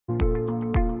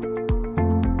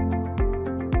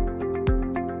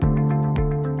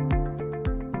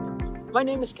My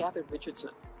name is Katherine Richardson.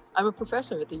 I'm a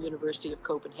professor at the University of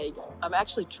Copenhagen. I'm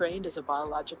actually trained as a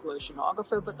biological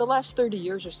oceanographer, but the last 30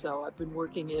 years or so I've been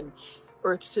working in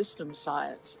Earth system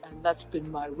science, and that's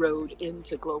been my road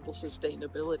into global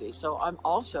sustainability. So I'm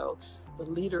also the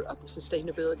leader of the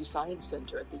Sustainability Science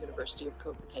Center at the University of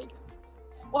Copenhagen.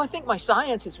 Well, I think my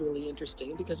science is really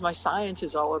interesting because my science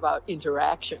is all about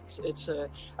interactions. It's a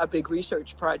big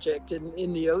research project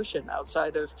in the ocean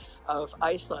outside of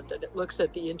Iceland, and it looks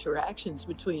at the interactions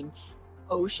between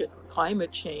ocean,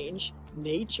 climate change,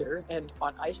 nature, and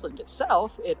on Iceland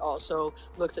itself, it also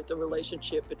looks at the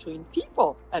relationship between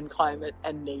people and climate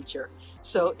and nature.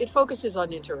 So it focuses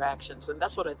on interactions, and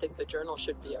that's what I think the journal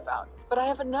should be about. But I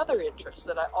have another interest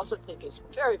that I also think is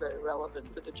very, very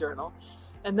relevant for the journal,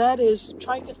 and that is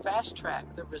trying to fast track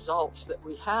the results that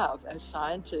we have as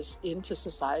scientists into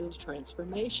societal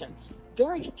transformation.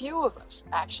 Very few of us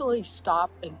actually stop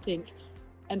and think,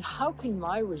 and how can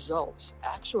my results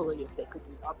actually, if they could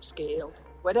be upscaled,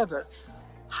 whatever,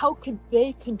 how could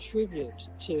they contribute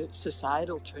to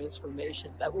societal transformation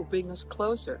that will bring us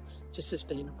closer to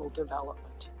sustainable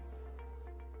development?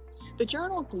 The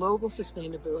journal Global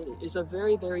Sustainability is a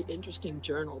very, very interesting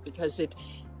journal because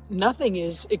nothing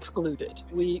is excluded.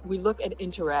 We look at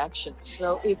interactions.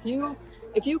 So if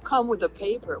you come with a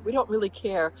paper, we don't really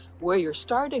care where your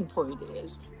starting point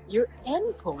is. Your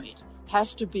end point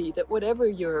has to be that whatever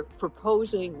you're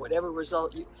proposing, whatever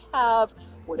result you have,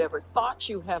 whatever thoughts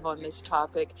you have on this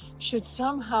topic should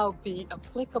somehow be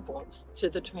applicable to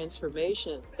the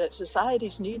transformation that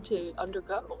societies need to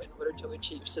undergo in order to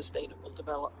achieve sustainable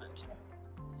development.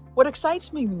 What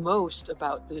excites me most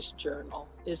about this journal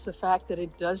is the fact that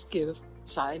it does give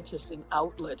scientists an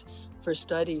outlet for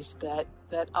studies that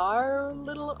are a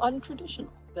little untraditional,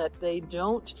 that they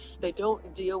don't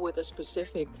deal with a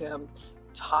specific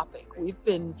topic. We've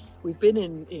been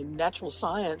in natural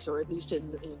science, or at least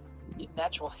in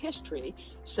natural history,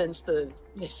 since the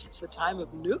time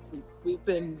of Newton. We've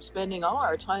been spending all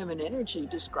our time and energy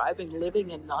describing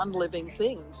living and non-living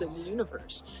things in the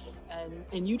universe.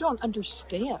 And you don't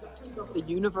understand the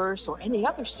universe or any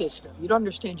other system. You don't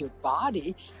understand your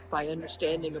body by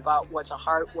understanding about what's a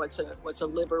heart, what's a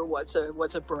liver, what's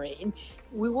a brain.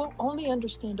 We will only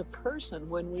understand a person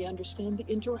when we understand the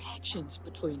interactions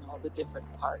between all the different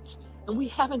parts. And we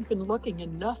haven't been looking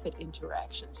enough at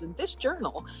interactions. And this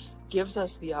journal gives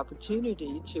us the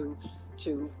opportunity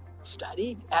to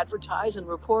study, advertise, and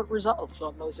report results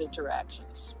on those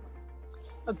interactions.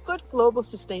 A good global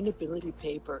sustainability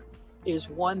paper is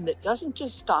one that doesn't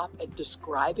just stop at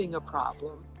describing a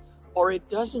problem, or it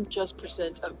doesn't just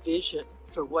present a vision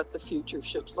for what the future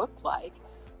should look like,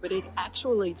 but it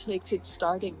actually takes its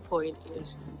starting point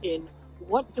is in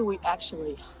what do we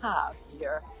actually have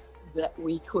here that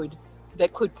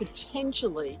could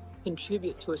potentially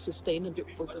contribute to a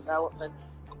sustainable development,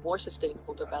 a more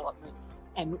sustainable development,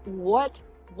 and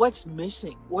what's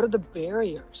missing? What are the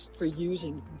barriers for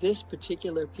using this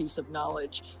particular piece of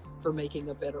knowledge for making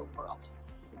a better world?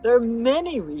 There are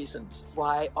many reasons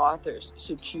why authors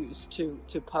should choose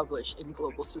to publish in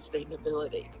global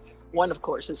sustainability. One, of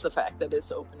course, is the fact that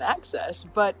it's open access,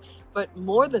 but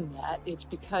more than that, it's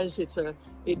because it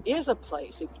is a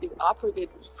place. It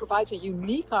provides a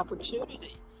unique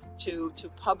opportunity to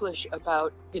publish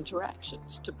about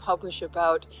interactions, to publish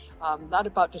about not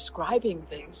about describing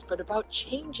things, but about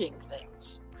changing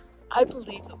things. I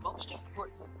believe the most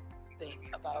important thing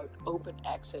about open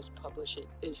access publishing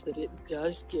is that it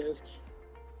does give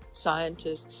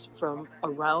scientists from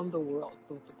around the world,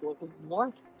 both the global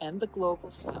north and the global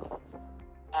south,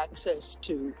 access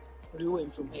to new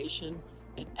information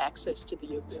and access to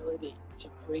the ability to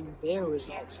bring their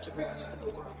results to the rest of the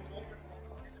world.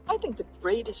 I think the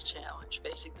greatest challenge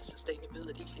facing the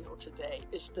sustainability field today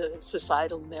is the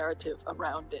societal narrative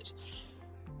around it.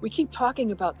 We keep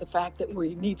talking about the fact that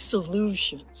we need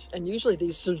solutions, and usually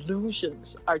these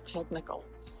solutions are technical.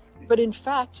 But in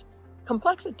fact,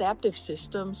 complex adaptive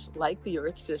systems like the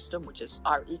Earth system, which is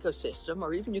our ecosystem,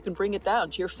 or even you can bring it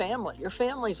down to your family. Your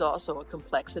family is also a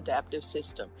complex adaptive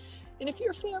system. And if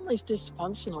your family's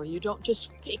dysfunctional, you don't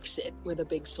just fix it with a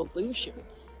big solution.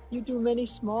 You do many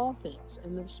small things,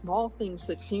 and the small things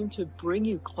that seem to bring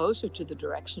you closer to the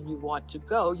direction you want to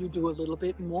go, you do a little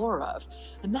bit more of.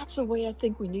 And that's the way I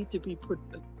think we need to be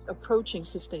approaching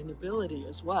sustainability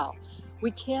as well.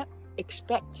 We can't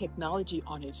expect technology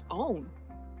on its own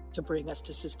to bring us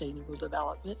to sustainable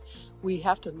development. We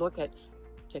have to look at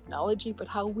technology, but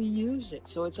how we use it.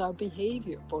 So it's our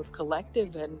behavior, both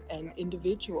collective and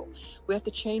individual. We have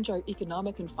to change our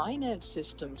economic and finance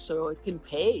system so it can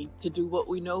pay to do what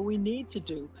we know we need to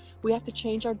do. We have to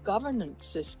change our governance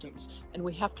systems, and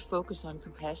we have to focus on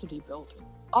capacity building.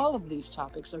 All of these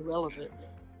topics are relevant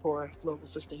for global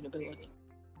sustainability.